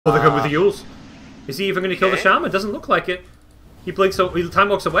Oh, they're going with the Yules. Is he even going to kill the Shaman? Doesn't look like it. He blinks, he time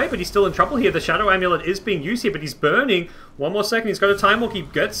walks away, but he's still in trouble here. The Shadow Amulet is being used here, but he's burning. One more second, he's got a time walk. He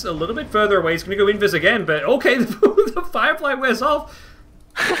gets a little bit further away. He's going to go invis again, but okay, the Firefly wears off.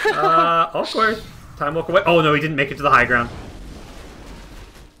 Awkward. Time walk away. Oh no, he didn't make it to the high ground.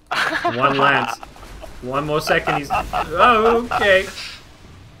 One lands. One more second. He's okay.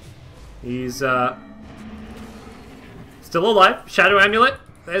 He's still alive. Shadow Amulet.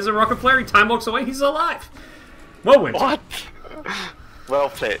 There's a Rocket Flare. He time walks away. He's alive. Whirlwind. What? Well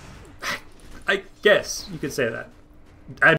played. I guess you could say that.